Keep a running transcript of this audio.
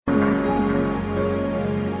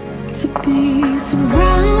To be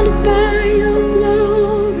surrounded by your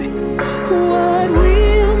glory, what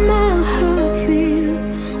will my heart feel?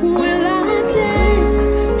 Will I dance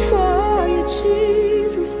for you,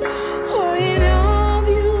 Jesus? Or in awe of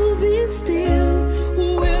you be still?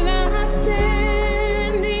 Will I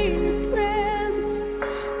stand in your presence?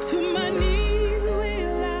 To my knees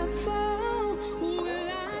will I fall? Will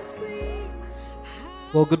I sing?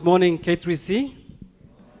 Well, good morning, K3C,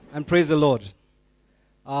 and praise the Lord.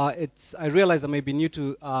 I realize I may be new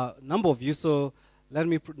to a number of you, so let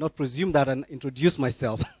me not presume that and introduce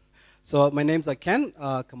myself. So my name's Ken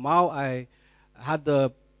Kamau. I had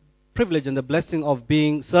the privilege and the blessing of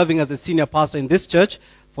serving as a senior pastor in this church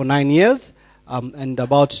for 9 years, and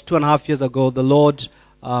about 2.5 years ago, the Lord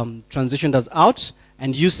transitioned us out,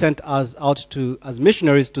 and you sent us out as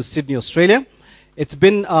missionaries to Sydney, Australia. It's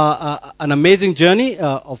been an amazing journey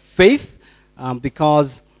of faith,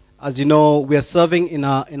 because, as you know, we are serving in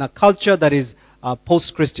a culture that is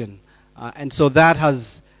post-Christian. And so that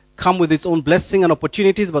has come with its own blessing and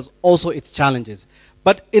opportunities, but also its challenges.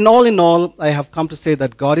 But in all, I have come to say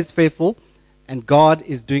that God is faithful, and God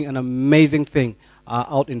is doing an amazing thing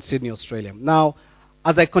out in Sydney, Australia. Now,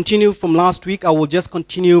 as I continue from last week, I will just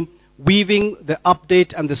continue weaving the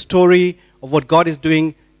update and the story of what God is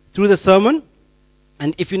doing through the sermon.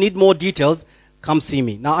 And if you need more details, come see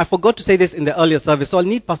me. Now, I forgot to say this in the earlier service, so I'll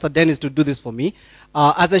need Pastor Dennis to do this for me.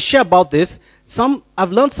 As I share about this, I've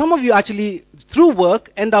learned some of you actually, through work,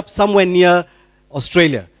 end up somewhere near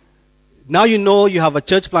Australia. Now you know you have a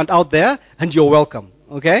church plant out there, and you're welcome.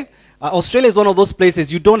 Okay? Australia is one of those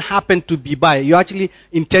places you don't happen to be by. You actually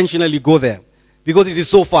intentionally go there, because it is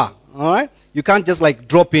so far. All right? You can't just like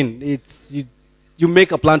drop in. You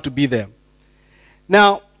make a plan to be there.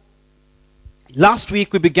 Now, last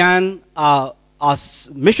week we began our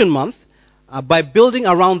mission month by building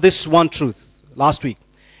around this one truth. Last week,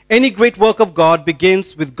 any great work of God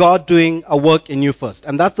begins with God doing a work in you first,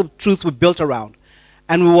 and that's the truth we built around.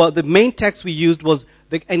 And the main text we used was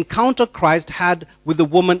the encounter Christ had with the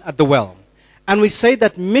woman at the well. And we say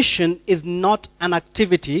that mission is not an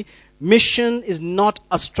activity, mission is not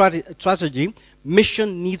a strategy,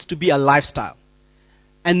 mission needs to be a lifestyle.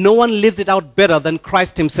 And no one lives it out better than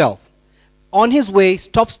Christ himself. On his way,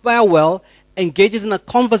 stops by a well, engages in a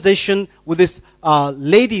conversation with this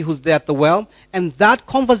lady who's there at the well, and that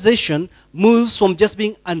conversation moves from just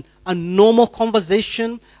being a normal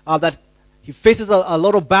conversation that he faces a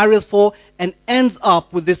lot of barriers for, and ends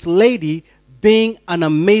up with this lady being an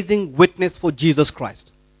amazing witness for Jesus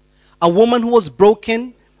Christ. A woman who was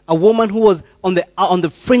broken, a woman who was on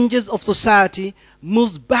the fringes of society,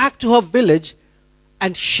 moves back to her village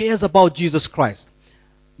and shares about Jesus Christ.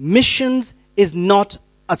 Missions is not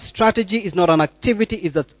a strategy, is not an activity,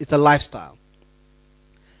 it's a lifestyle.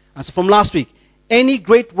 And so from last week, any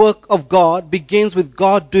great work of God begins with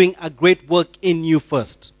God doing a great work in you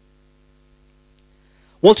first.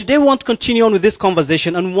 Well, today we want to continue on with this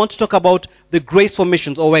conversation, and we want to talk about the grace for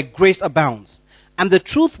missions, or where grace abounds. And the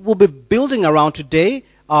truth we'll be building around today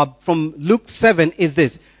from Luke 7 is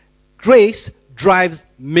this: grace drives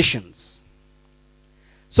missions.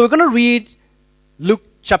 So we're going to read Luke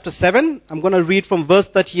chapter 7. I'm going to read from verse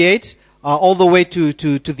 38 all the way to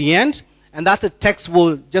the end. And that's a text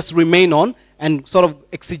we'll just remain on and sort of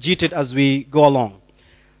exegete it as we go along.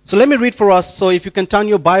 So let me read for us. So if you can turn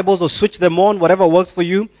your Bibles or switch them on, whatever works for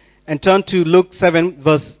you, and turn to Luke 7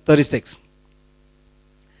 verse 36.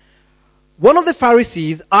 One of the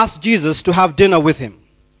Pharisees asked Jesus to have dinner with him.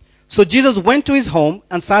 So Jesus went to his home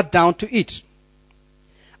and sat down to eat.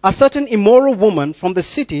 A certain immoral woman from the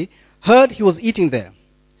city heard he was eating there.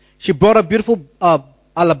 She brought a beautiful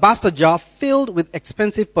alabaster jar filled with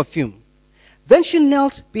expensive perfume. Then she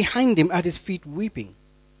knelt behind him at his feet weeping.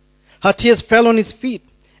 Her tears fell on his feet,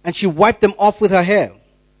 and she wiped them off with her hair.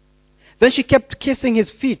 Then she kept kissing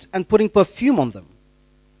his feet and putting perfume on them.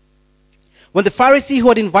 When the Pharisee who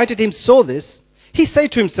had invited him saw this, he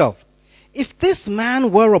said to himself, "If this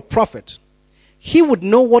man were a prophet, he would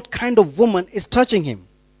know what kind of woman is touching him.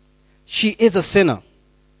 She is a sinner."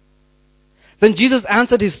 Then Jesus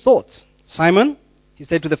answered his thoughts. "Simon," he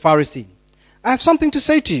said to the Pharisee, "I have something to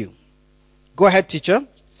say to you." "Go ahead, teacher,"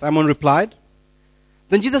 Simon replied.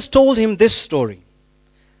 Then Jesus told him this story.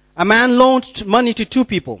 A man loaned money to two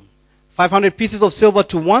people, 500 pieces of silver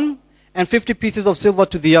to one and 50 pieces of silver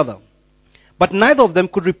to the other. But neither of them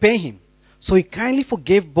could repay him. So he kindly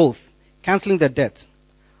forgave both, canceling their debts.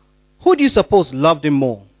 Who do you suppose loved him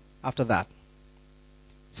more after that?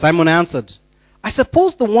 Simon answered, "I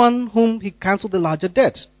suppose the one whom he canceled the larger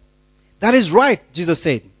debt." "That is right," Jesus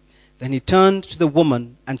said. Then he turned to the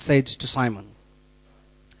woman and said to Simon,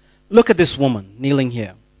 "Look at this woman kneeling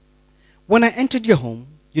here. When I entered your home,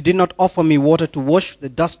 you did not offer me water to wash the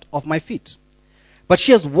dust off my feet, but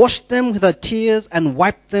she has washed them with her tears and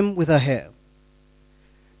wiped them with her hair.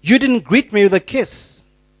 You didn't greet me with a kiss,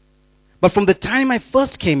 but from the time I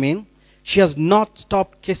first came in, she has not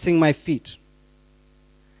stopped kissing my feet.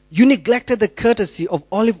 You neglected the courtesy of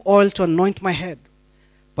olive oil to anoint my head,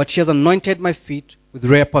 but she has anointed my feet with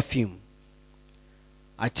rare perfume.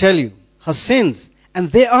 I tell you, her sins, and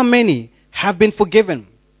they are many, have been forgiven.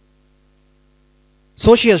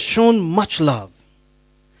 So she has shown much love.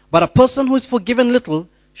 But a person who is forgiven little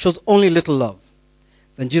shows only little love.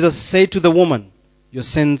 Then Jesus said to the woman, your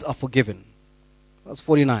sins are forgiven. Verse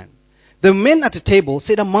 49. The men at the table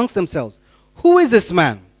said amongst themselves, who is this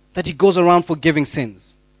man that he goes around forgiving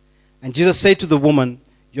sins? And Jesus said to the woman,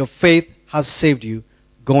 your faith has saved you.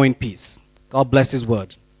 Go in peace. God bless his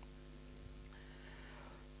word.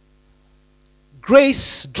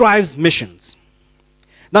 Grace drives missions.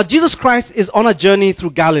 Now Jesus Christ is on a journey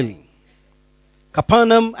through Galilee,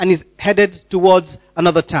 Capernaum, and is headed towards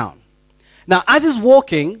another town. Now as he's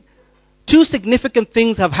walking, two significant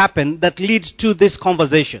things have happened that lead to this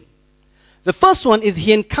conversation. The first one is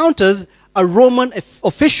he encounters a Roman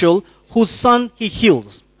official whose son he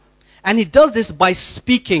heals. And he does this by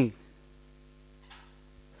speaking.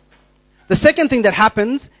 The second thing that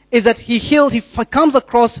happens is that he comes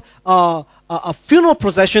across a funeral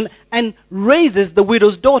procession and raises the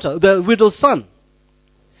widow's daughter, the widow's son.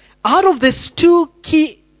 Out of this, two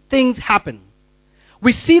key things happen.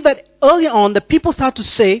 We see that early on, the people start to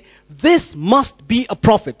say, this must be a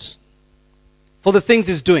prophet for the things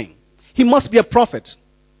he's doing. He must be a prophet.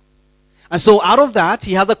 And so out of that,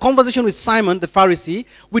 he has a conversation with Simon the Pharisee.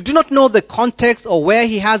 We do not know the context or where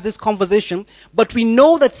he has this conversation, but we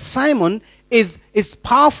know that Simon is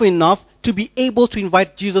powerful enough to be able to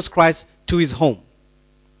invite Jesus Christ to his home.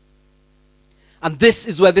 And this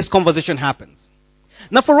is where this conversation happens.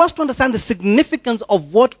 Now for us to understand the significance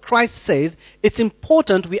of what Christ says, it's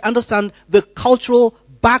important we understand the cultural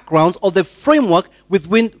backgrounds or the framework with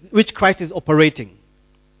which Christ is operating.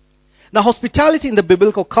 Now hospitality in the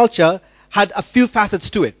biblical culture had a few facets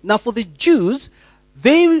to it. Now for the Jews,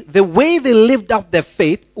 the way they lived out their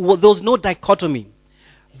faith, there was no dichotomy.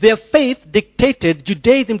 Their faith dictated,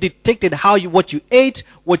 Judaism dictated what you ate,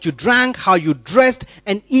 what you drank, how you dressed,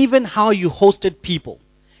 and even how you hosted people.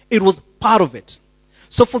 It was part of it.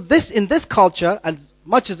 So in this culture, as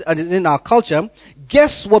much as in our culture,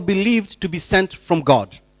 guests were believed to be sent from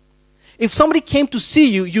God. If somebody came to see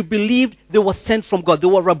you, you believed they were sent from God. They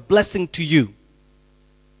were a blessing to you.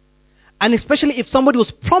 And especially if somebody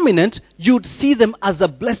was prominent, you'd see them as a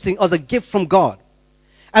blessing, as a gift from God.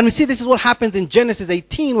 And we see this is what happens in Genesis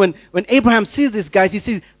 18 when Abraham sees these guys. He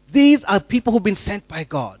sees these are people who've been sent by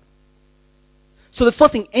God. So the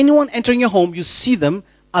first thing, anyone entering your home, you see them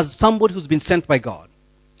as somebody who's been sent by God.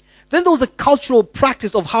 Then there was a cultural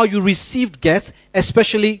practice of how you received guests,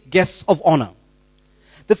 especially guests of honor.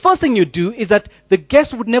 The first thing you do is that the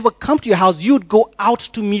guests would never come to your house. You would go out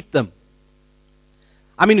to meet them.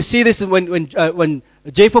 I mean, you see this when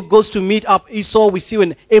Jacob goes to meet up Esau. We see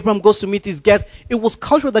when Abraham goes to meet his guests. It was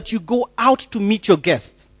cultural that you go out to meet your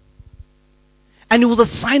guests. And it was a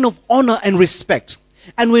sign of honor and respect.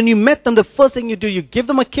 And when you met them, the first thing you do, you give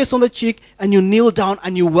them a kiss on the cheek and you kneel down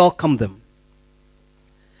and you welcome them.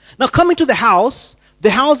 Now coming to the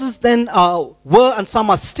houses then were and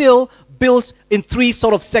some are still built in three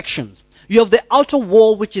sort of sections. You have the outer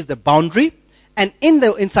wall, which is the boundary. And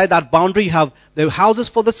inside that boundary, you have the houses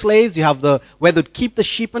for the slaves. You have where they'd keep the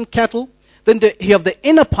sheep and cattle. Then you have the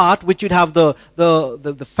inner part, which you'd have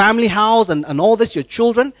the family house and all this, your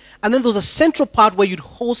children. And then there's a central part where you'd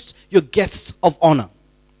host your guests of honor.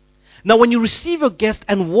 Now, when you receive your guest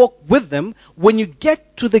and walk with them, when you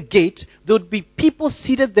get to the gate, there would be people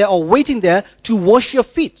seated there or waiting there to wash your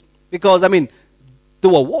feet. Because, they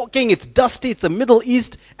were walking, it's dusty, it's the Middle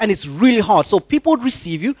East, and it's really hot. So people would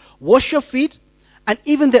receive you, wash your feet, and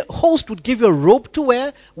even the host would give you a robe to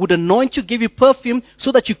wear, would anoint you, give you perfume,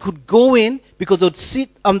 so that you could go in, because they would sit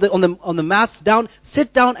on the mats down,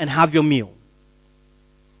 sit down and have your meal.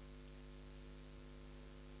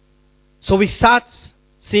 So we start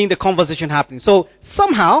seeing the conversation happening. So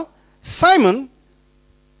somehow, Simon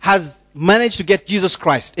has managed to get Jesus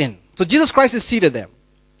Christ in. So Jesus Christ is seated there.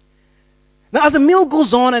 Now, as the meal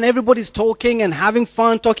goes on and everybody's talking and having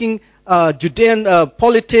fun, talking Judean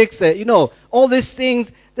politics, all these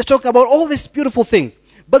things, they're talking about all these beautiful things.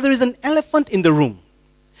 But there is an elephant in the room.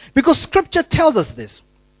 Because Scripture tells us this.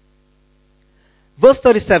 Verse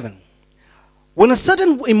 37. When a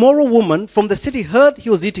certain immoral woman from the city heard he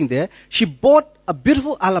was eating there, she bought a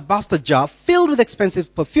beautiful alabaster jar filled with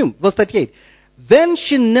expensive perfume. Verse 38. Then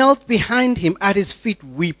she knelt behind him at his feet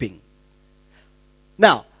weeping.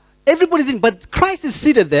 Now, everybody's in, but Christ is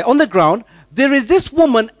seated there on the ground. There is this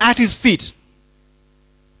woman at his feet.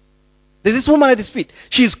 There's this woman at his feet.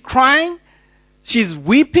 She's crying. She's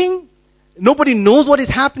weeping. Nobody knows what is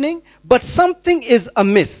happening, but something is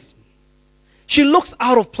amiss. She looks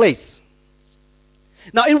out of place.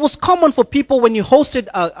 Now, it was common for people, when you hosted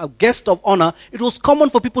a guest of honor, it was common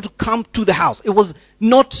for people to come to the house. It was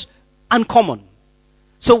not uncommon.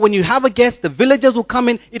 So when you have a guest, the villagers will come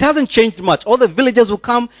in. It hasn't changed much. All the villagers will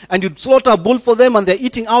come and you'd slaughter a bull for them and they're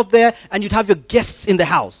eating out there and you'd have your guests in the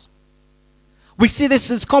house. We see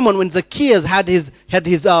this is common when Zacchaeus had his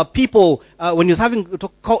people, when he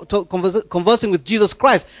was conversing with Jesus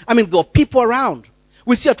Christ. I mean, there were people around.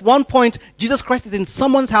 We see at one point, Jesus Christ is in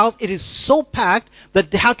someone's house. It is so packed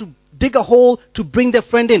that they had to dig a hole to bring their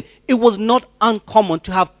friend in. It was not uncommon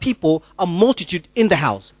to have people, a multitude in the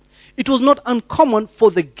house. It was not uncommon for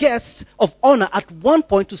the guests of honor at one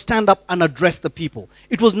point to stand up and address the people.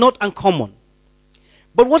 It was not uncommon.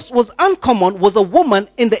 But what was uncommon was a woman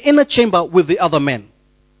in the inner chamber with the other men.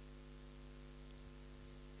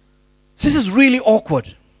 This is really awkward.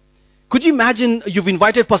 Could you imagine you've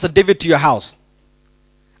invited Pastor David to your house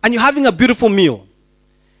and you're having a beautiful meal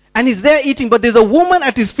and he's there eating, but there's a woman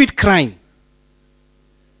at his feet crying.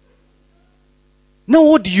 Now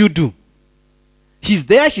what do? She's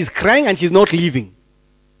there, she's crying, and she's not leaving.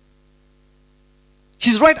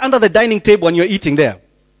 She's right under the dining table and you're eating there.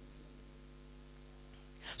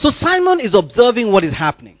 So Simon is observing what is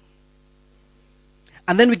happening.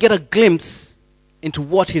 And then we get a glimpse into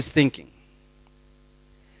what he's thinking.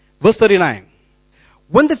 Verse 39.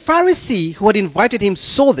 When the Pharisee who had invited him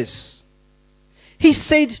saw this, he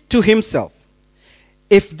said to himself,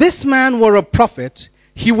 if this man were a prophet,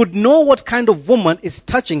 he would know what kind of woman is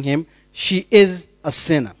touching him. She is a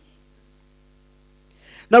sinner.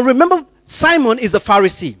 Now remember, Simon is a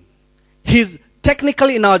Pharisee. He's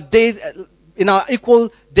technically in our days, in our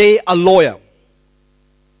equal day, a lawyer.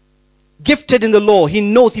 Gifted in the law. He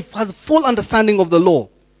knows, he has full understanding of the law.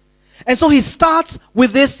 And so he starts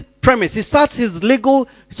with this premise. He starts his legal,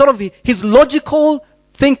 his logical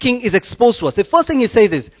thinking is exposed to us. The first thing he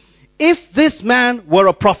says is, if this man were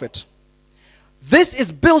a prophet. This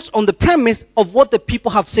is built on the premise of what the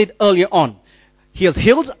people have said earlier on. He has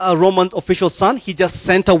healed a Roman official's son. He just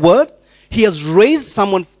sent a word. He has raised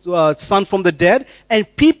someone's son from the dead. And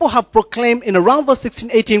people have proclaimed in around verse 16,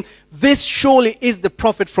 18, this surely is the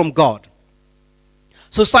prophet from God.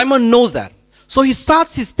 So Simon knows that. So he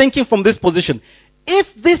starts his thinking from this position. If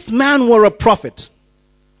this man were a prophet,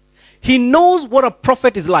 he knows what a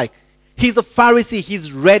prophet is like. He's a Pharisee.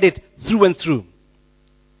 He's read it through and through.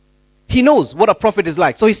 He knows what a prophet is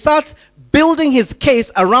like. So he starts building his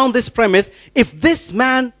case around this premise. If this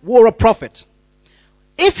man were a prophet,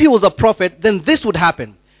 if he was a prophet, then this would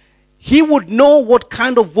happen. He would know what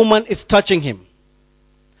kind of woman is touching him.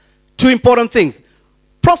 Two important things.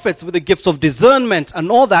 Prophets with the gifts of discernment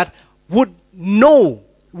and all that would know,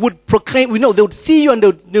 would proclaim, they would see you and they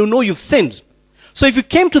would know you've sinned. So if you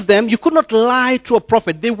came to them, you could not lie to a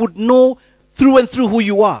prophet. They would know through and through who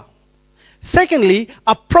you are. Secondly,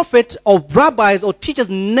 a prophet or rabbis or teachers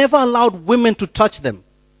never allowed women to touch them.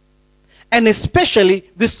 And especially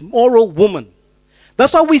this moral woman.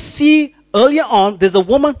 That's why we see earlier on, there's a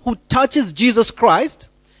woman who touches Jesus Christ.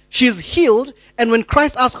 She's healed. And when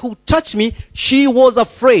Christ asked, who touched me? She was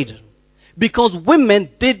afraid. Because women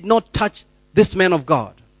did not touch this man of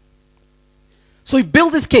God. So he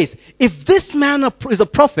built this case. If this man is a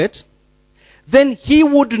prophet, then he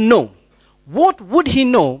would know. What would he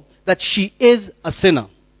know? That she is a sinner.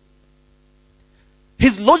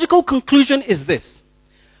 His logical conclusion is this.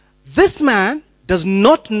 This man does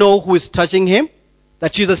not know who is touching him,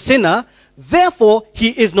 that she's a sinner, therefore he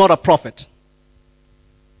is not a prophet.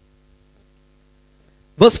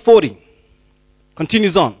 Verse 40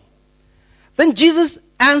 continues on. Then Jesus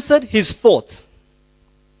answered his thoughts.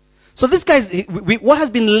 So this guy, what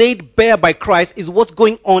has been laid bare by Christ is what's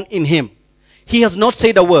going on in him. He has not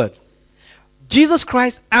said a word. Jesus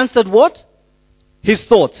Christ answered what? His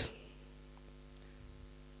thoughts.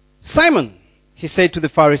 Simon, he said to the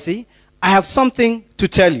Pharisee, I have something to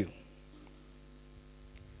tell you.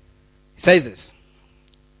 He says this.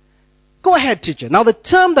 Go ahead, teacher. Now the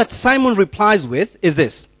term that Simon replies with is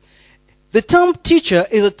this. The term teacher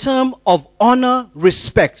is a term of honor,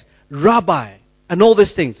 respect, rabbi, and all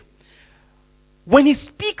these things. When he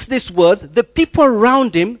speaks these words, the people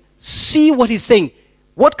around him see what he's saying.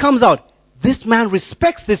 What comes out? This man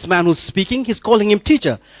respects this man who's speaking. He's calling him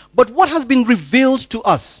teacher. But what has been revealed to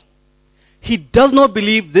us? He does not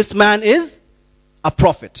believe this man is a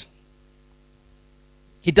prophet.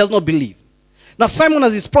 He does not believe. Now Simon,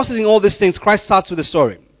 as he's processing all these things, Christ starts with a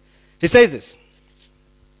story. He says this.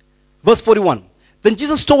 Verse 41. Then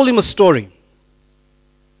Jesus told him a story.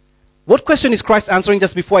 What question is Christ answering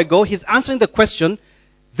just before I go? He's answering the question,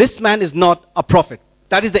 this man is not a prophet.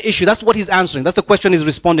 That is the issue. That's what he's answering. That's the question he's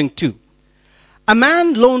responding to. A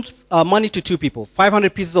man loaned money to two people,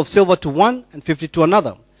 500 pieces of silver to one and 50 to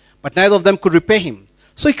another. But neither of them could repay him.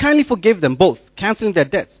 So he kindly forgave them both, cancelling their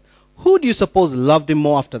debts. Who do you suppose loved him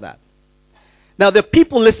more after that? Now the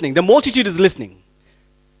people listening, the multitude is listening.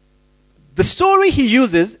 The story he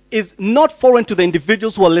uses is not foreign to the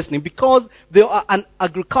individuals who are listening because they are an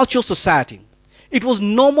agricultural society. It was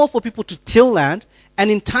normal for people to till land, and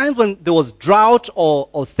in times when there was drought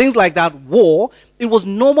or things like that, war, it was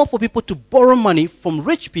normal for people to borrow money from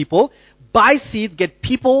rich people, buy seeds, get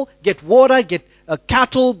water, get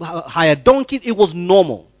cattle, hire donkeys. It was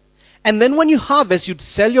normal. And then when you harvest, you'd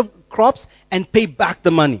sell your crops and pay back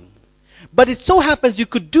the money. But it so happens you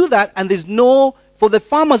could do that, and for the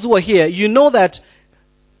farmers who are here, you know that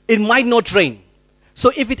it might not rain.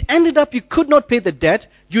 So if it ended up you could not pay the debt,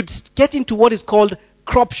 you'd get into what is called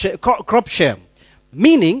crop share.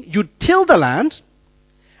 Meaning, you'd till the land,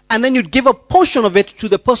 and then you'd give a portion of it to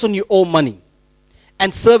the person you owe money,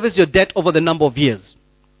 and service your debt over the number of years.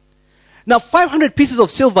 Now, 500 pieces of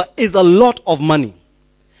silver is a lot of money.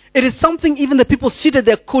 It is something even the people seated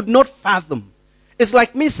there could not fathom. It's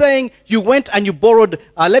like me saying you went and you borrowed,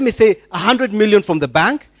 let me say, 100 million from the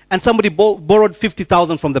bank, and somebody borrowed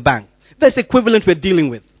 50,000 from the bank. That's equivalent we're dealing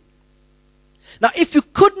with. Now, if you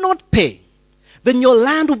could not pay, then your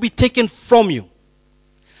land will be taken from you.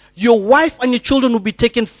 Your wife and your children will be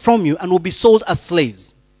taken from you and will be sold as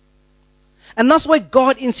slaves. And that's why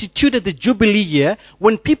God instituted the Jubilee year,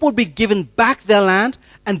 when people will be given back their land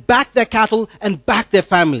and back their cattle and back their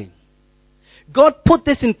family. God put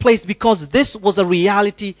this in place because this was a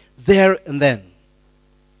reality there and then.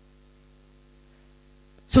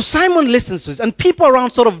 So Simon listens to this, and people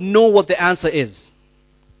around sort of know what the answer is.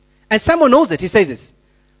 And Simon knows it. He says this,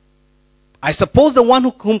 I suppose the one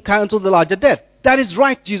whom canceled the larger debt. That is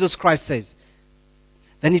right, Jesus Christ says.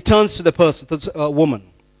 Then he turns to the woman.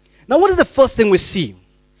 Now what is the first thing we see?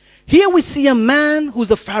 Here we see a man who's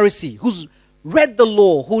a Pharisee, who's read the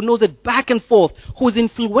law, who knows it back and forth, who is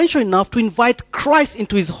influential enough to invite Christ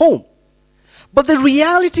into his home. But the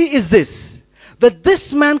reality is this, that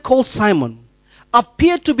this man called Simon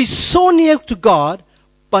appeared to be so near to God,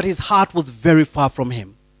 but his heart was very far from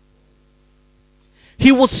him.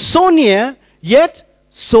 He was so near, yet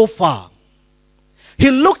so far. He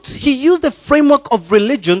used the framework of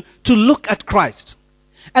religion to look at Christ.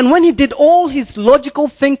 And when he did all his logical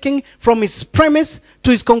thinking from his premise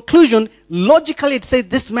to his conclusion, logically it said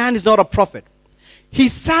this man is not a prophet. He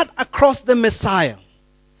sat across the Messiah,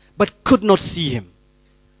 but could not see him.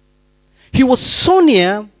 He was so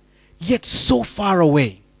near, yet so far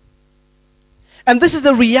away. And this is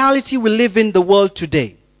the reality we live in the world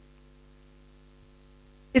today.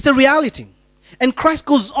 It's a reality. And Christ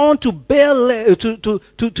goes on to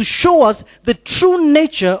show us the true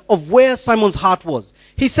nature of where Simon's heart was.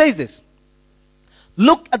 He says this,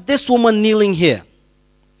 look at this woman kneeling here.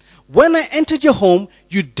 When I entered your home,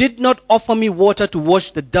 you did not offer me water to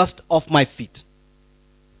wash the dust off my feet.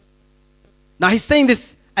 Now he's saying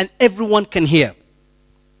this and everyone can hear.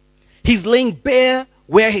 He's laying bare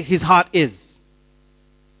where his heart is.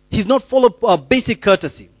 He's not full of basic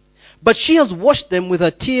courtesy. But she has washed them with her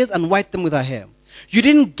tears and wiped them with her hair. You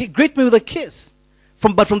didn't greet me with a kiss.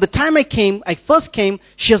 But from the time I first came,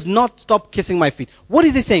 she has not stopped kissing my feet. What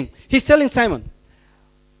is he saying? He's telling Simon,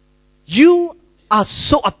 you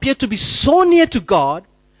appear to be so near to God,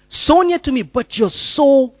 so near to me, but you're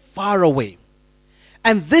so far away.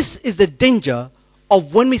 And this is the danger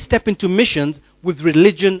of when we step into missions with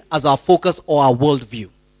religion as our focus or our worldview.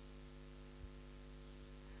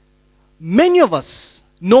 Many of us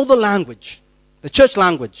know the language, the church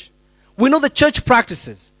language. We know the church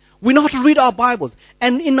practices. We know how to read our Bibles.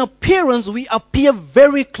 And in appearance, we appear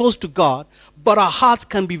very close to God, but our hearts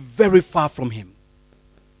can be very far from Him.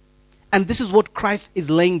 And this is what Christ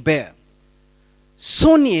is laying bare.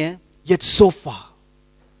 So near, yet so far.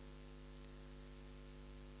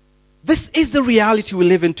 This is the reality we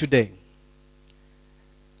live in today.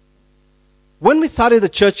 When we started the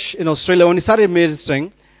church in Australia, when we started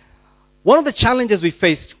ministering, one of the challenges we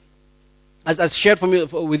faced, as I shared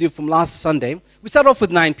with you from last Sunday, we started off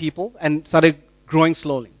with 9 people and started growing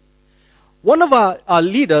slowly. One of our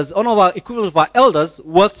leaders, one of our equivalent of our elders,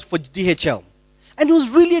 worked for DHL. And he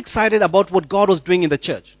was really excited about what God was doing in the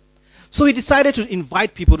church. So he decided to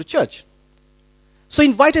invite people to church. So he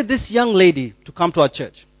invited this young lady to come to our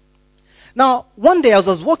church. Now, one day as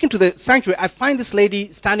I was walking to the sanctuary, I find this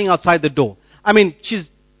lady standing outside the door. I mean, she's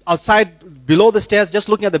outside below the stairs, just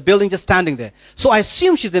looking at the building, just standing there. So I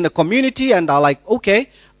assume she's in the community, and I'm like, okay.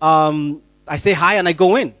 I say hi and I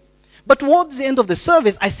go in. But towards the end of the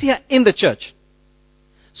service, I see her in the church.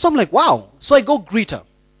 So I'm like, wow. So I go greet her,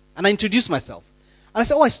 and I introduce myself. And I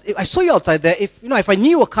say, oh, I saw you outside there. If I knew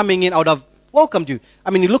you were coming in, I would have welcomed you.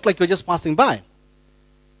 I mean, you look like you're just passing by.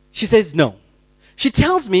 She says no. She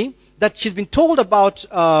tells me that she's been told about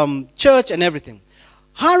church and everything.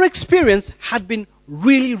 Her experience had been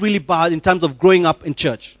really, really bad in terms of growing up in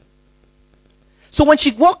church. So when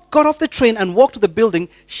she got off the train and walked to the building,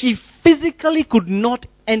 she physically could not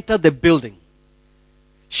enter the building.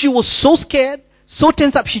 She was so scared, so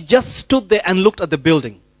tense up, she just stood there and looked at the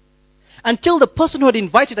building. Until the person who had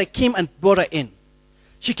invited her came and brought her in.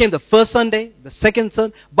 She came the first Sunday, the second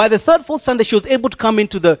Sunday. By the third, fourth Sunday, she was able to come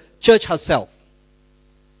into the church herself.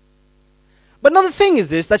 But another thing is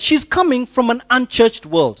this, that she's coming from an unchurched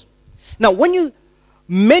world. Now,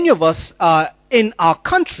 many of us in our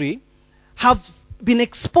country have been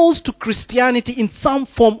exposed to Christianity in some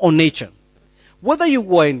form or nature. Whether you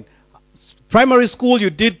were in primary school,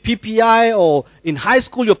 you did PPI, or in high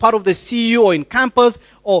school, you're part of the CU, or in campus,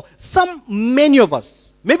 or many of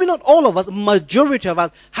us, maybe not all of us, majority of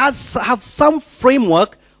us, have some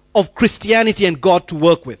framework of Christianity and God to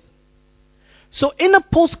work with. So in a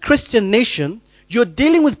post-Christian nation, you're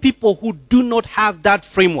dealing with people who do not have that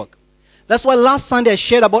framework. That's why last Sunday I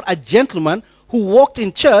shared about a gentleman who walked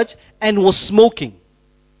in church and was smoking.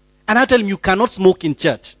 And I tell him, you cannot smoke in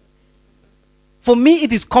church. For me,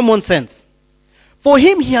 it is common sense. For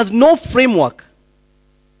him, he has no framework.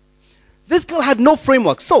 This girl had no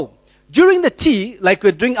framework. So, during the tea, like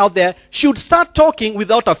we're doing out there, she would start talking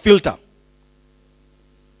without a filter.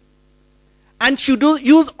 And she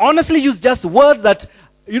would honestly use just words that,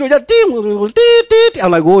 just,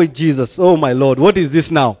 I'm like, oh Jesus, oh my Lord, what is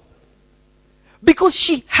this now? Because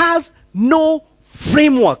she has no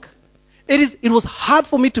framework. It was hard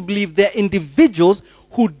for me to believe there are individuals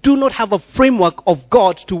who do not have a framework of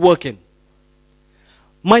God to work in.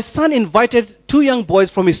 My son invited 2 young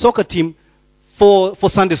boys from his soccer team for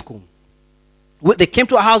Sunday school. They came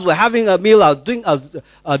to our house, we're having a meal, I was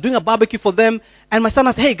doing a barbecue for them, and my son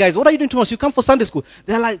asked, hey guys, what are you doing tomorrow? So you come for Sunday school.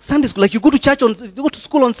 They're like, Sunday school, like you go to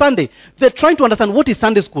school on Sunday. They're trying to understand what is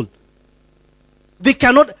Sunday school. They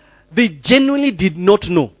genuinely did not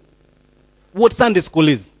know what Sunday school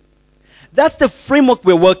is. That's the framework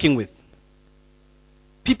we're working with.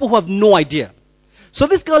 People who have no idea. So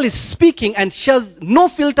this girl is speaking and she has no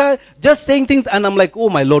filter, just saying things, and I'm like, oh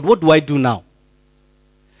my Lord, what do I do now?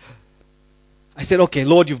 I said, okay,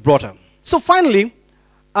 Lord, you've brought her. So finally,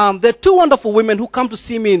 there are 2 wonderful women who come to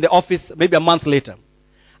see me in the office maybe a month later.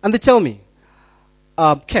 And they tell me,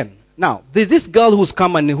 Ken, now, there's this girl who's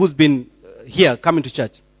come and who's been here, coming to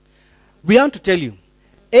church. We want to tell you,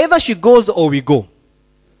 either she goes or we go.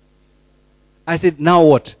 I said, now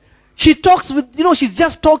what? She talks with, she's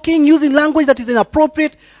just talking, using language that is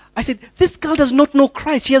inappropriate. I said, this girl does not know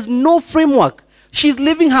Christ. She has no framework. She's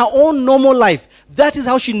living her own normal life. That is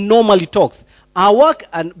how she normally talks. Our work,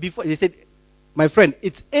 and before, they said, my friend,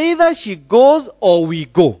 it's either she goes or we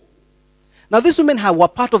go. Now, these women were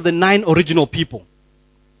part of the 9 original people.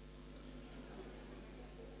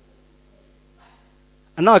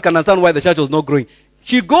 And now I can understand why the church was not growing.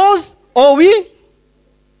 She goes or we?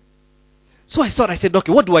 So I said,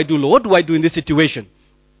 okay, what do I do, Lord? What do I do in this situation?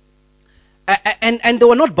 And they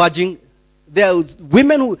were not budging. There was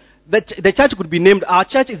women who, the church could be named, our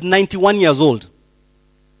church is 91 years old.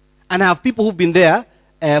 And I have people who've been there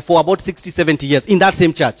for about 60, 70 years in that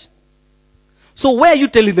same church. So where are you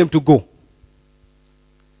telling them to go?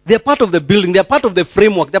 They're part of the building. They're part of the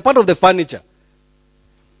framework. They're part of the furniture.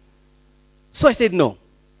 So I said, no.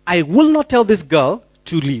 I will not tell this girl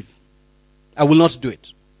to leave. I will not do it.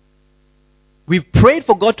 We've prayed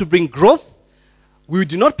for God to bring growth. We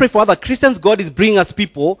do not pray for other Christians. God is bringing us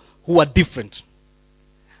people who are different.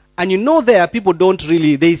 And there, people don't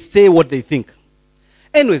really, they say what they think.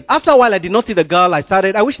 Anyways, after a while, I did not see the girl.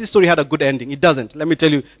 I wish this story had a good ending. It doesn't. Let me tell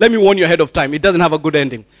you. Let me warn you ahead of time. It doesn't have a good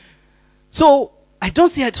ending. So, I don't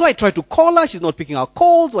see her. So I tried to call her. She's not picking our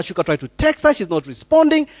calls. Washuka tried to text her. She's not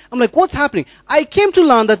responding. I'm like, what's happening? I came to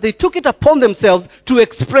learn that they took it upon themselves to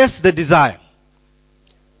express the desire.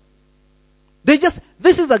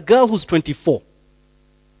 This is a girl who's 24.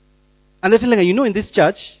 And they're telling her, in this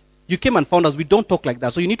church, you came and found us. We don't talk like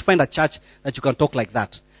that. So you need to find a church that you can talk like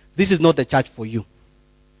that. This is not the church for you.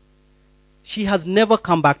 She has never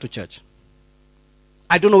come back to church.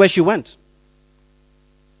 I don't know where she went.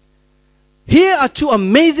 Here are 2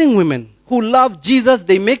 amazing women who love Jesus,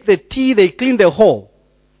 they make the tea, they clean the hall.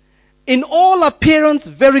 In all appearance,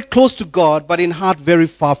 very close to God, but in heart, very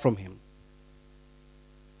far from Him.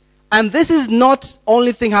 And this is not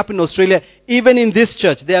only thing happening in Australia. Even in this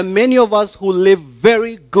church, there are many of us who live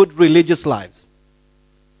very good religious lives.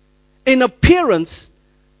 In appearance,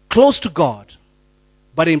 close to God,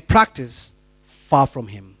 but in practice, far from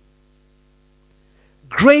Him.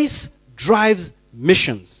 Grace drives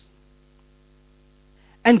missions.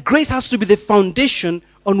 And grace has to be the foundation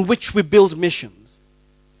on which we build missions.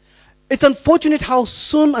 It's unfortunate how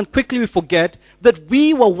soon and quickly we forget that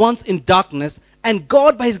we were once in darkness and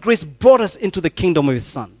God by His grace brought us into the kingdom of His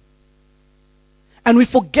Son. And we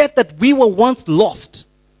forget that we were once lost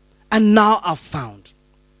and now are found.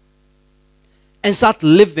 And start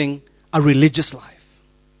living a religious life.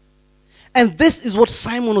 And this is what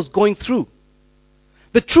Simon was going through.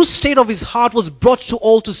 The true state of his heart was brought to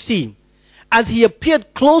all to see. As he appeared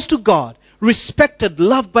close to God, respected,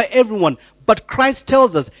 loved by everyone. But Christ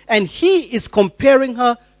tells us, and He is comparing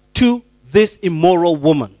her to this immoral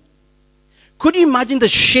woman. Could you imagine the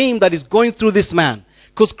shame that is going through this man?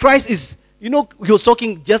 Because Christ is, he was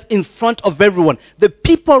talking just in front of everyone. The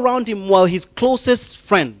people around him were his closest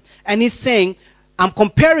friend. And he's saying, I'm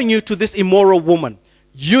comparing you to this immoral woman.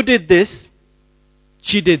 You did this,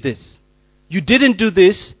 she did this. You didn't do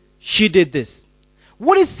this, she did this.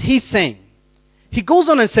 What is he saying? He goes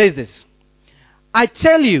on and says this. I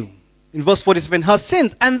tell you, in verse 47, her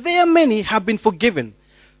sins, and they are many, have been forgiven.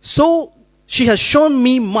 So she has shown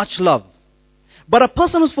me much love. But a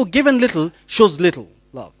person who's forgiven little shows little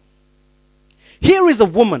love. Here is a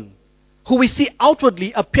woman who we see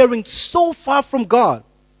outwardly appearing so far from God.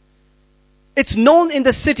 It's known in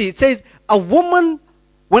the city. It says a woman,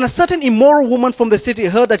 when a certain immoral woman from the city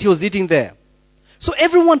heard that he was eating there. So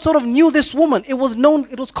everyone sort of knew this woman. It was known,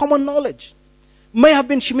 it was common knowledge.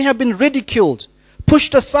 She may have been ridiculed,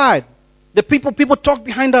 pushed aside. The people talked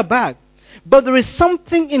behind her back. But there is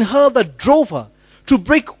something in her that drove her to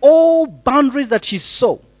break all boundaries that she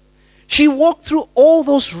saw. She walked through all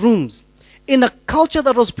those rooms in a culture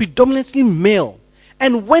that was predominantly male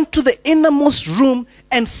and went to the innermost room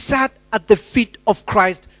and sat at the feet of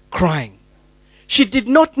Christ crying. She did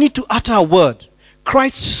not need to utter a word.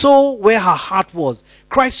 Christ saw where her heart was.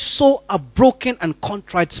 Christ saw a broken and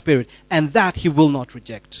contrite spirit, and that He will not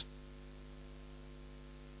reject.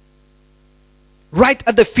 Right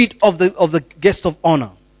at the feet of the guest of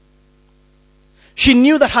honor. She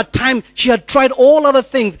knew that her time, she had tried all other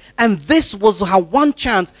things, and this was her one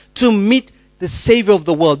chance to meet the Savior of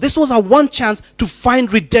the world. This was her one chance to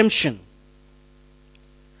find redemption.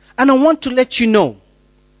 And I want to let you know,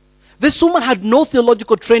 this woman had no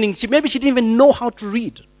theological training. Maybe she didn't even know how to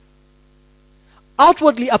read.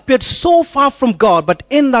 Outwardly appeared so far from God, but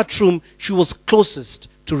in that room, she was closest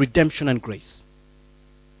to redemption and grace.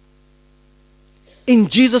 In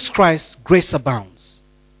Jesus Christ, grace abounds.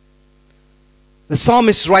 The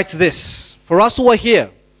psalmist writes this, for us who are here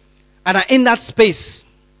and are in that space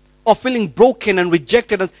of feeling broken and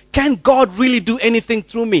rejected, can God really do anything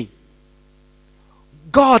through me?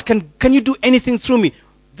 God, can you do anything through me?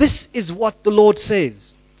 This is what the Lord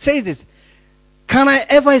says. Say this. Can I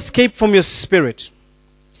ever escape from your spirit?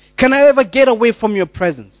 Can I ever get away from your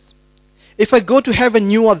presence? If I go to heaven,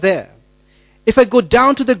 you are there. If I go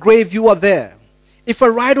down to the grave, you are there. If I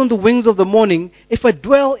ride on the wings of the morning, if I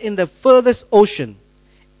dwell in the furthest ocean,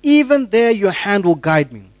 even there your hand will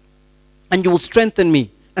guide me, and you will strengthen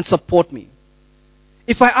me and support me.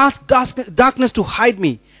 If I ask darkness to hide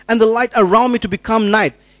me, and the light around me to become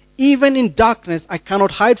night, even in darkness I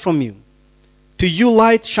cannot hide from you. To you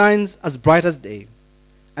light shines as bright as day,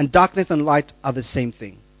 and darkness and light are the same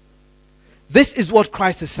thing. This is what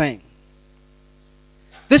Christ is saying.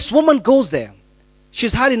 This woman goes there.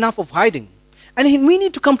 She's had enough of hiding. And we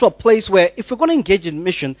need to come to a place where, if we're going to engage in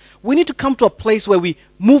mission, we need to come to a place where we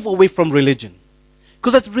move away from religion.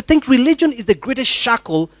 Because I think religion is the greatest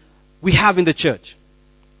shackle we have in the church.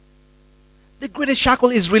 The greatest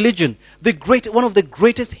shackle is religion. One of the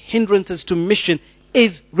greatest hindrances to mission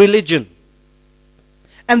is religion.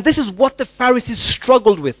 And this is what the Pharisees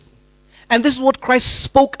struggled with. And this is what Christ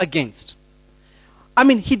spoke against.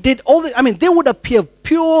 They would appear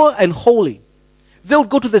pure and holy. They would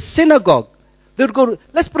go to the synagogue. They would go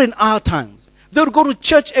let's put in our times. They would go to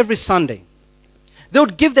church every Sunday. They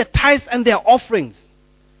would give their tithes and their offerings.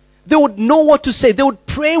 They would know what to say. They would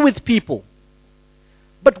pray with people.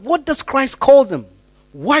 But what does Christ call them?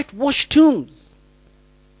 Whitewashed tombs.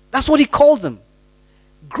 That's what He calls them.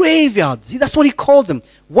 Graveyards. That's what He calls them.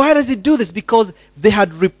 Why does He do this? Because they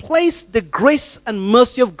had replaced the grace and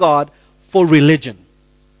mercy of God for religion.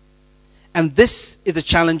 And this is the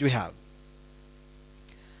challenge we have.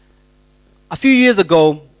 A few years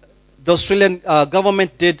ago, the Australian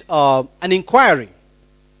government did an inquiry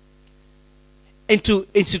into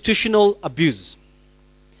institutional abuse.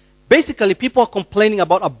 Basically, people are complaining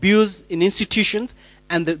about abuse in institutions,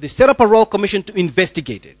 and they set up a royal commission to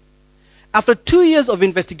investigate it. After 2 years of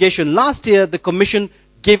investigation, last year the commission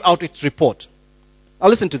gave out its report. Now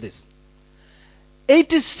listen to this.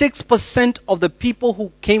 86% of the people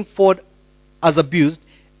who came forward as abused,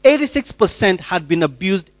 86% had been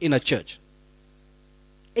abused in a church.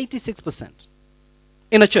 86%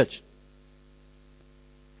 in a church.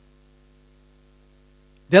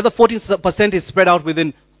 The other 14% is spread out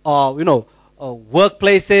within,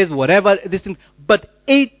 workplaces, whatever. This thing, but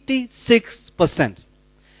 86%.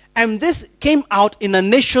 And this came out in a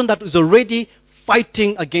nation that was already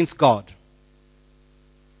fighting against God.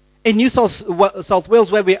 In New South Wales,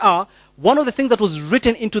 where we are, one of the things that was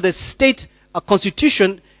written into the state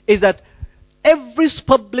constitution is that every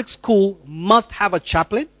public school must have a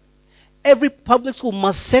chaplain. Every public school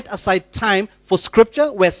must set aside time for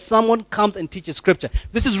scripture where someone comes and teaches scripture.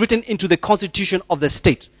 This is written into the constitution of the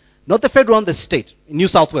state. Not the federal, the state in New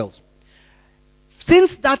South Wales.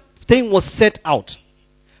 Since that thing was set out,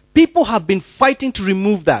 people have been fighting to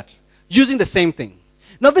remove that using the same thing.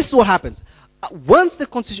 Now this is what happens. Once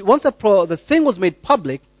the thing was made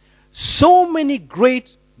public, so many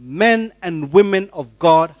great men and women of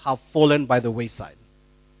God have fallen by the wayside.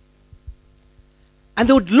 And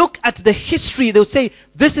they would look at the history. They would say,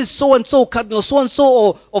 this is so-and-so, Cardinal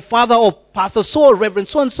so-and-so, or Father, or Pastor so, or Reverend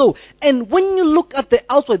so-and-so. And when you look at the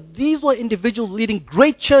outside, these were individuals leading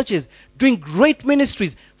great churches, doing great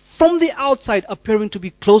ministries, from the outside appearing to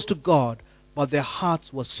be close to God, but their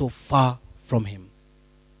hearts were so far from Him.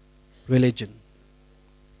 Religion.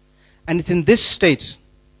 And it's in this state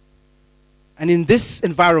and in this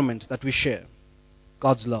environment that we share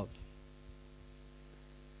God's love.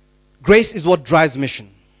 Grace is what drives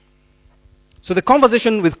mission. So the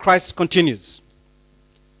conversation with Christ continues.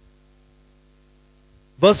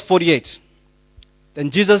 Verse 48.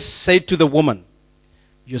 Then Jesus said to the woman,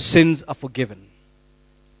 your sins are forgiven.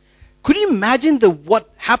 Could you imagine what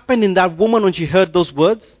happened in that woman when she heard those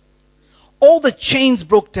words? All the chains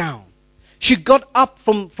broke down. She got up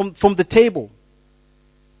from the table.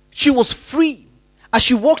 She was free. As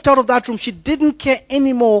she walked out of that room, she didn't care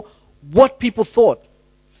anymore what people thought.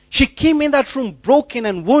 She came in that room broken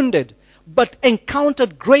and wounded, but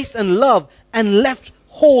encountered grace and love and left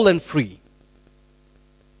whole and free.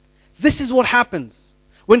 This is what happens.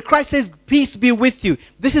 When Christ says, peace be with you,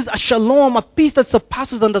 this is a shalom, a peace that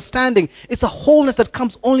surpasses understanding. It's a wholeness that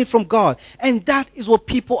comes only from God. And that is what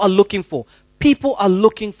people are looking for. People are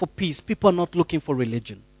looking for peace. People are not looking for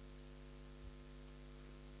religion.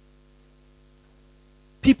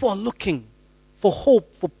 People are looking for hope,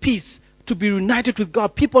 for peace, to be united with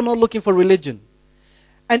God. People are not looking for religion.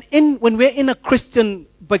 And when we're in a Christian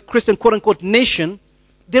quote unquote nation,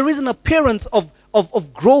 there is an appearance of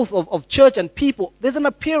growth of church and people. There's an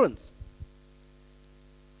appearance.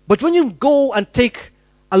 But when you go and take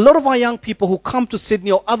a lot of our young people who come to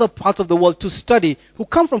Sydney or other parts of the world to study, who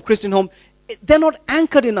come from Christian home, they're not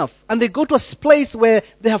anchored enough. And they go to a place where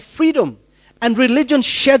they have freedom. And religion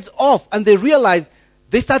sheds off and they realize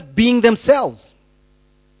they start being themselves.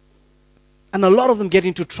 And a lot of them get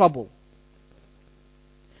into trouble.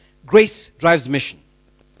 Grace drives mission.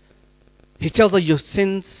 He tells her, your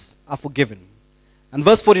sins are forgiven. And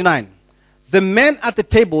verse 49, the men at the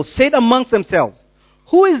table said amongst themselves,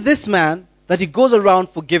 who is this man that he goes around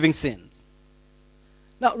forgiving sins?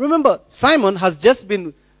 Now remember, Simon has just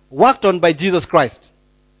been worked on by Jesus Christ.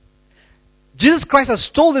 Jesus Christ has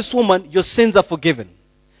told this woman, your sins are forgiven.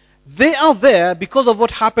 They are there because of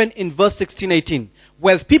what happened in verse 16-18,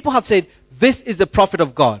 where people have said, this is the prophet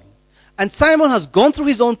of God. And Simon has gone through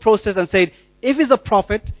his own process and said, if he's a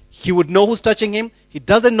prophet, he would know who's touching him. He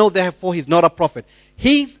doesn't know, therefore he's not a prophet.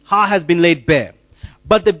 His heart has been laid bare.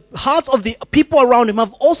 But the hearts of the people around him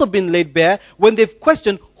have also been laid bare when they've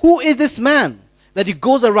questioned, who is this man that he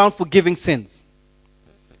goes around forgiving sins?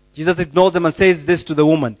 Jesus ignores them and says this to the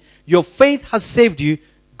woman, your faith has saved you,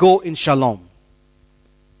 go in shalom.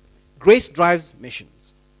 Grace drives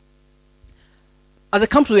missions. As I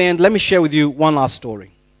come to the end, let me share with you one last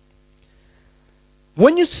story.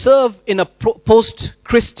 When you serve in a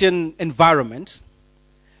post-Christian environment,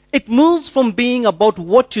 it moves from being about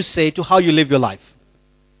what you say to how you live your life.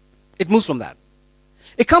 It moves from that.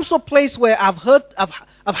 It comes to a place where I've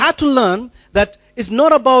had to learn that it's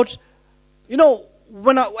not about,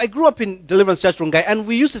 when I grew up in Deliverance Church Rongai, and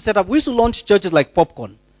we used to launch churches like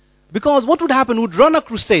popcorn. Because what would happen, we'd run a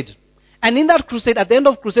crusade. And in that crusade, at the end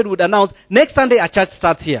of crusade, we would announce, next Sunday our church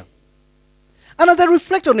starts here. And as I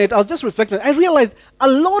reflect on it, I was just reflecting, I realized a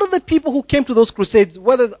lot of the people who came to those crusades,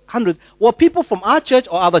 whether hundreds, were people from our church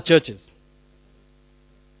or other churches.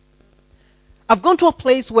 I've gone to a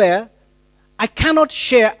place where I cannot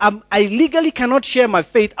share, I legally cannot share my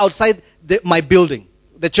faith outside my building,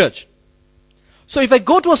 the church. So if I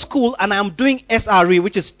go to a school and I'm doing SRE,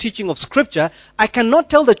 which is teaching of scripture, I cannot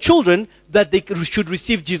tell the children that they should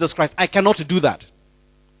receive Jesus Christ. I cannot do that.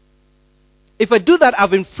 If I do that,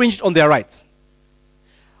 I've infringed on their rights.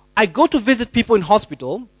 I go to visit people in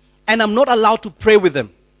hospital and I'm not allowed to pray with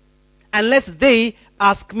them unless they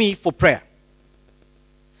ask me for prayer.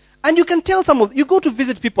 And you can tell you go to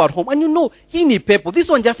visit people at home and you know, he needs people. This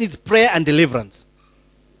one just needs prayer and deliverance.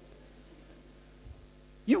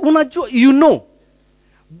 You know.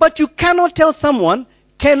 But you cannot tell someone,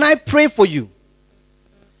 can I pray for you?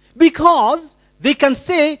 Because they can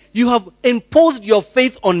say, you have imposed your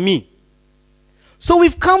faith on me. So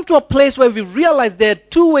we've come to a place where we realize there are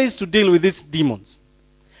two ways to deal with these demons.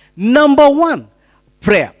 Number one,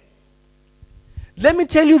 prayer. Let me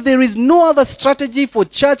tell you, there is no other strategy for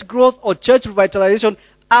church growth or church revitalization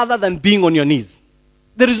other than being on your knees.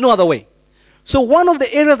 There is no other way. So one of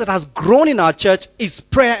the areas that has grown in our church is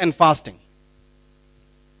prayer and fasting.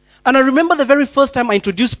 And I remember the very first time I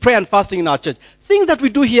introduced prayer and fasting in our church. Things that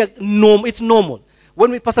we do here, it's normal.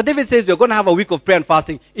 When Pastor David says we're going to have a week of prayer and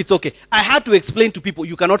fasting, it's okay. I had to explain to people,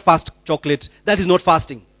 you cannot fast chocolate. That is not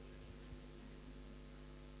fasting.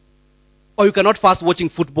 Or you cannot fast watching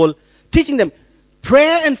football. Teaching them,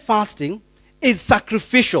 prayer and fasting is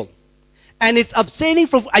sacrificial. And it's abstaining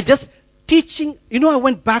from, I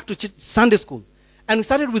went back to Sunday school. And we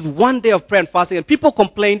started with 1 day of prayer and fasting. And people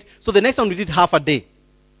complained, so the next one we did half a day.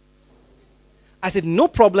 I said, no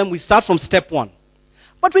problem, we start from step 1.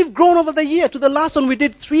 But we've grown over the year. To the last one, we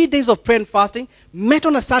did 3 days of prayer and fasting, met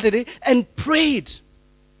on a Saturday, and prayed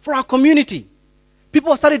for our community.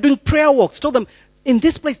 People started doing prayer walks. Told them, in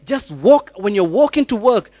this place, just walk. When you're walking to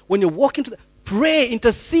work, when you're walking to pray,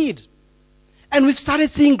 intercede. And we've started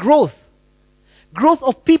seeing growth. Growth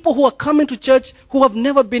of people who are coming to church who have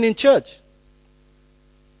never been in church.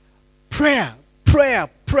 Prayer, prayer,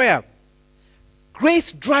 prayer.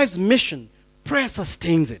 Grace drives mission. Prayer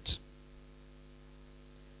sustains it.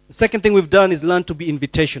 The second thing we've done is learn to be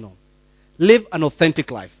invitational. Live an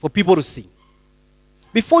authentic life for people to see.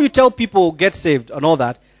 Before you tell people get saved and all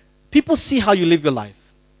that, people see how you live your life.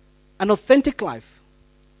 An authentic life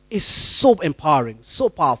is so empowering, so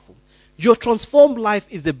powerful. Your transformed life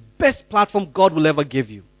is the best platform God will ever give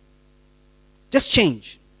you. Just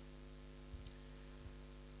change.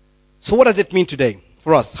 So what does it mean today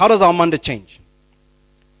for us? How does our Monday change?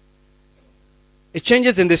 It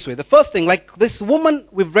changes in this way. The first thing, like this woman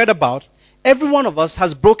we've read about, every one of us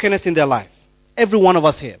has brokenness in their life. Every one of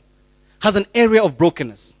us here has an area of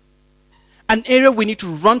brokenness. An area we need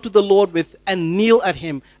to run to the Lord with and kneel at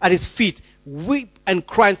Him, at His feet, weep and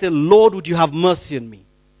cry and say, Lord, would you have mercy on me?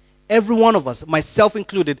 Every one of us, myself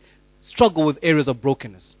included, struggle with areas of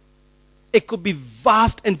brokenness. It could be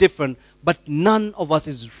vast and different, but none of us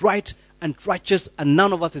is right and righteous and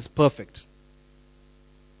none of us is perfect.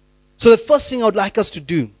 So the first thing I would like us to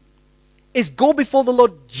do is go before the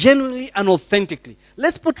Lord genuinely and authentically.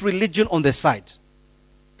 Let's put religion on the side.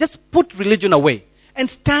 Just put religion away and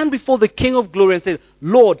stand before the King of Glory and say,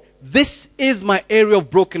 Lord, this is my area of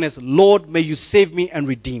brokenness. Lord, may you save me and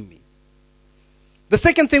redeem me. The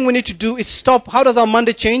second thing we need to do is stop. How does our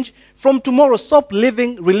Monday change? From tomorrow, stop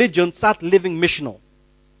living religion, start living missional.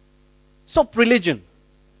 Stop religion.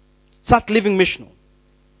 Start living missional.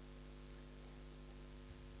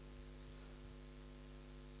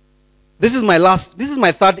 This is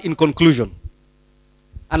my third in conclusion.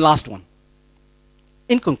 And last one.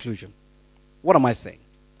 In conclusion. What am I saying?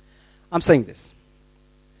 I'm saying this.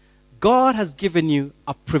 God has given you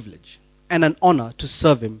a privilege and an honor to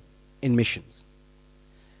serve Him in missions.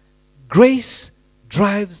 Grace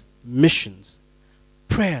drives missions.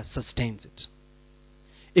 Prayer sustains it.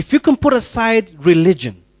 If you can put aside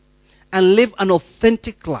religion and live an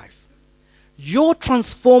authentic life, your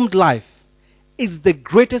transformed life is the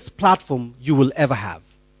greatest platform you will ever have.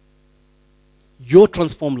 Your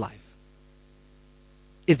transformed life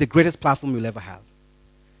is the greatest platform you'll ever have.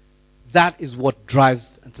 That is what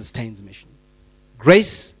drives and sustains mission.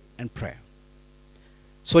 Grace and prayer.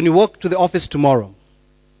 So when you walk to the office tomorrow,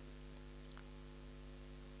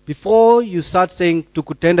 before you start saying to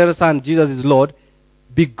Kutendera-san, Jesus is Lord,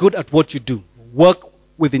 be good at what you do. Work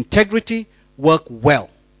with integrity, work well.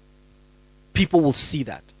 People will see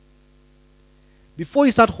that. Before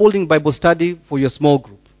you start holding Bible study for your small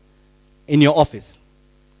group in your office,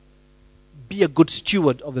 be a good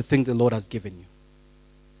steward of the things the Lord has given you.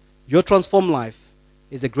 Your transformed life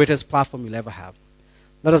is the greatest platform you'll ever have.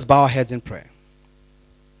 Let us bow our heads in prayer.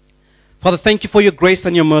 Father, thank you for your grace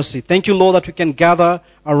and your mercy. Thank you, Lord, that we can gather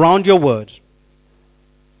around your word.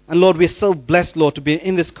 And Lord, we're so blessed, Lord, to be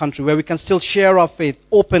in this country where we can still share our faith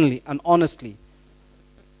openly and honestly.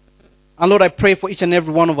 And Lord, I pray for each and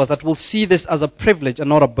every one of us that will see this as a privilege and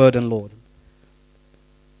not a burden, Lord.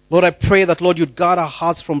 Lord, I pray that, Lord, you'd guard our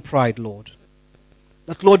hearts from pride, Lord.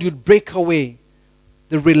 That, Lord, you'd break away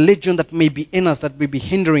the religion that may be in us, that may be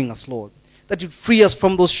hindering us, Lord. That you'd free us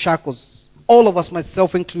from those shackles, all of us,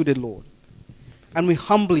 myself included, Lord. And we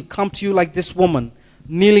humbly come to you like this woman,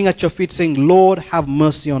 kneeling at your feet saying, Lord, have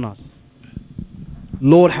mercy on us.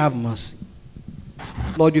 Lord, have mercy.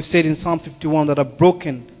 Lord, you've said in Psalm 51 that a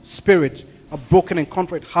broken spirit, a broken and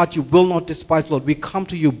contrite heart you will not despise, Lord. We come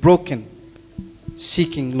to you broken,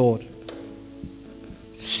 seeking, Lord,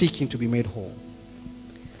 seeking to be made whole.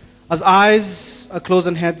 As eyes are closed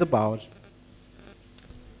and heads are bowed,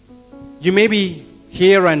 you may be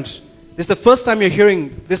here and this is the first time you're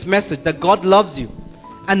hearing this message that God loves you.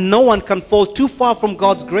 And no one can fall too far from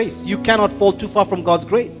God's grace. You cannot fall too far from God's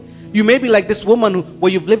grace. You may be like this woman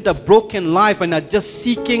where you've lived a broken life and are just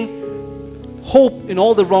seeking hope in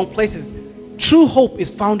all the wrong places. True hope is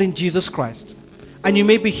found in Jesus Christ. And you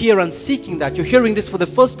may be here and seeking that. You're hearing this for the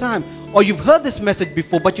first time. Or you've heard this message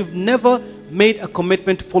before, but you've never made a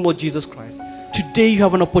commitment to follow Jesus Christ. Today you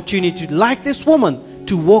have an opportunity, like this woman,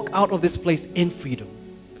 to walk out of this place in freedom.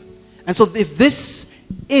 And so if this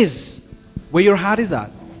is where your heart is at,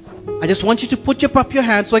 I just want you to put up your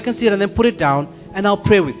hand so I can see it and then put it down and I'll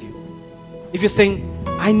pray with you. If you're saying,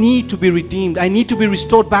 I need to be redeemed, I need to be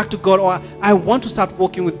restored back to God, or I want to start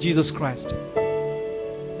walking with Jesus Christ,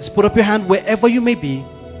 just put up your hand wherever you may be.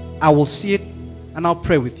 I will see it and I'll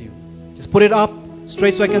pray with you. Just put it up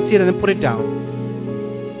straight so I can see it and then put it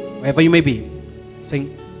down. Wherever you may be.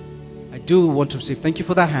 Saying, I do want to receive. Thank you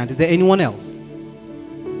for that hand. Is there anyone else?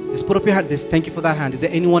 Just put up your hand. Thank you for that hand. Is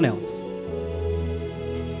there anyone else?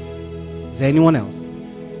 Is there anyone else?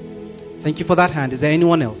 Thank you for that hand. Is there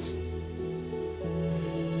anyone else?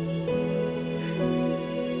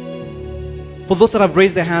 For those that have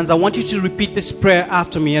raised their hands, I want you to repeat this prayer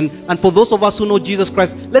after me. And for those of us who know Jesus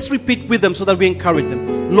Christ, let's repeat with them so that we encourage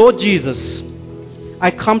them. Lord Jesus,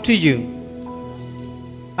 I come to you.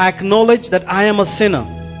 I acknowledge that I am a sinner.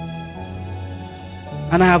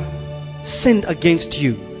 And I have sinned against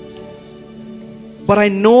you. But I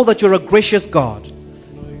know that you're a gracious God.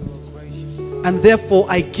 And therefore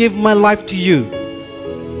I give my life to you.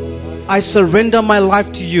 I surrender my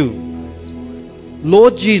life to you.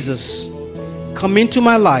 Lord Jesus, come into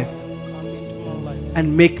my life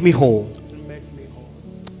and make me whole.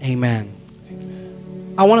 Amen.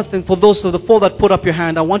 I want to thank for those of the four that put up your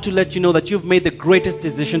hand. I want to let you know that you've made the greatest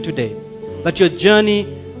decision today. That your journey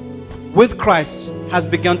with Christ has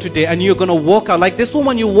begun today. And you're going to walk out like this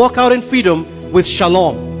woman. You walk out in freedom with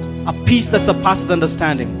shalom, a peace that surpasses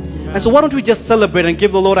understanding. And so why don't we just celebrate and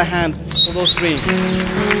give the Lord a hand for those three.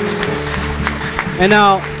 And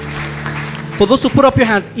now, for those who put up your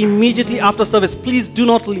hands immediately after service, please do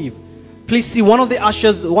not leave. Please see one of the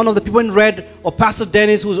ushers, one of the people in red, or Pastor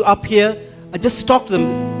Dennis who's up here. Just talk to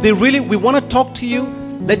them. We want to talk to you,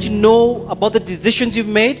 let you know about the decisions you've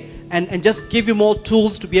made, and just give you more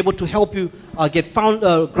tools to be able to help you get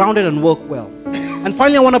grounded and work well. And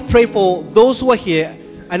finally, I want to pray for those who are here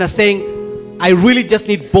and are saying, I really just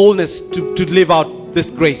need boldness to live out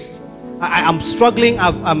this grace. I'm struggling.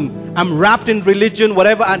 I'm wrapped in religion,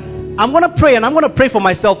 whatever. And I'm going to pray, and I'm going to pray for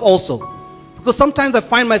myself also. Because sometimes I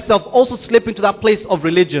find myself also slipping to that place of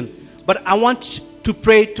religion. But I want to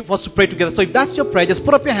pray for us to pray together. So if that's your prayer, just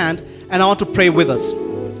put up your hand, and I want to pray with us.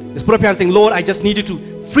 Just put up your hand saying, Lord, I just need you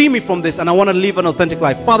to free me from this, and I want to live an authentic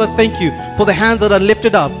life. Father, thank you for the hands that are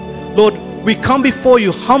lifted up. Lord, we come before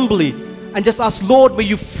you humbly and just ask, Lord, may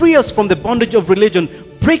you free us from the bondage of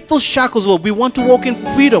religion. Break those shackles, Lord. We want to walk in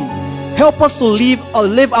freedom. Help us to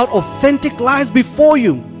live out authentic lives before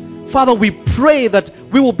you. Father, we pray that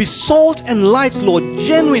we will be salt and light, Lord,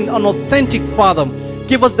 genuine and authentic, Father.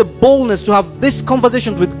 Give us the boldness to have these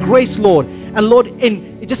conversations with grace, Lord. And Lord,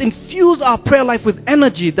 just infuse our prayer life with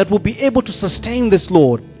energy that will be able to sustain this,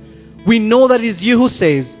 Lord. We know that it is you who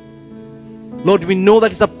saves. Lord, we know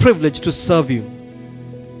that it's a privilege to serve you.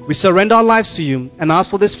 We surrender our lives to you and ask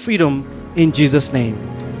for this freedom in Jesus' name.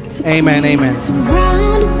 Amen. Amen.